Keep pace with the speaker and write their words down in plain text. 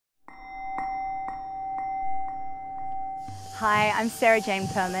Hi, I'm Sarah-Jane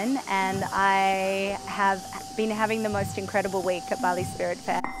Perman, and I have been having the most incredible week at BaliSpirit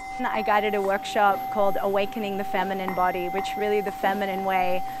Festival. I guided a workshop called Awakening the Feminine Body, which really the feminine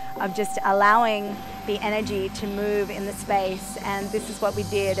way of just allowing the energy to move in the space, and this is what we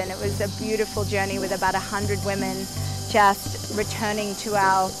did, and it was a beautiful journey with about 100 women just returning to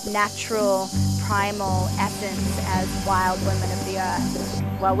our natural, primal essence as wild women of the earth.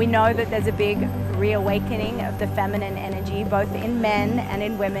 Well, we know that there's a big reawakening of the feminine energy, both in men and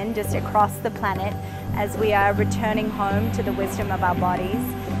in women, just across the planet, as we are returning home to the wisdom of our bodies.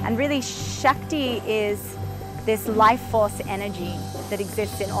 And really, Shakti is this life force energy that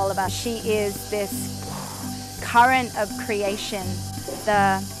exists in all of us. She is this current of creation,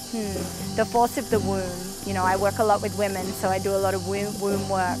 the force of the womb. You know, I work a lot with women, so I do a lot of womb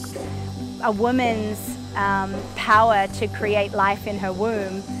work. A woman's power to create life in her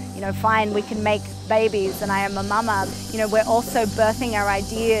womb, you know, fine, we can make babies, and I am a mama. You know, we're also birthing our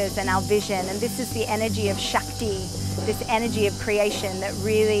ideas and our vision, and this is the energy of Shakti, this energy of creation that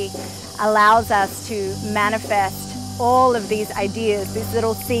really allows us to manifest all of these ideas, these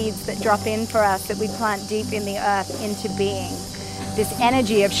little seeds that drop in for us that we plant deep in the earth into being. This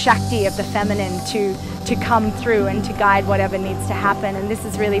energy of Shakti, of the feminine, to come through and to guide whatever needs to happen. And this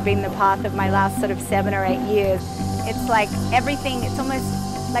has really been the path of my last sort of 7 or 8 years. It's like everything, it's almost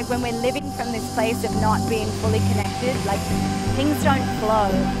like when we're living from this place of not being fully connected, like things don't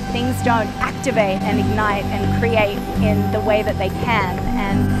flow, things don't activate and ignite and create in the way that they can.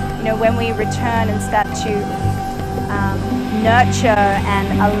 And you know, when we return and start to nurture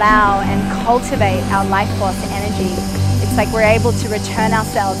and allow and cultivate our life force energy, it's like we're able to return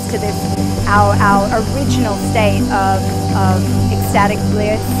ourselves to this, our original state of ecstatic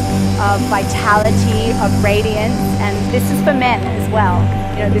bliss, of vitality, of radiance. And this is for men as well.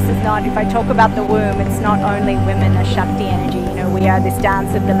 You know, this is not, if I talk about the womb, it's not only women a Shakti energy. You know, we are this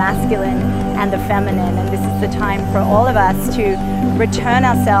dance of the masculine and the feminine, and this is the time for all of us to return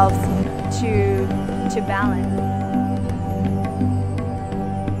ourselves to balance.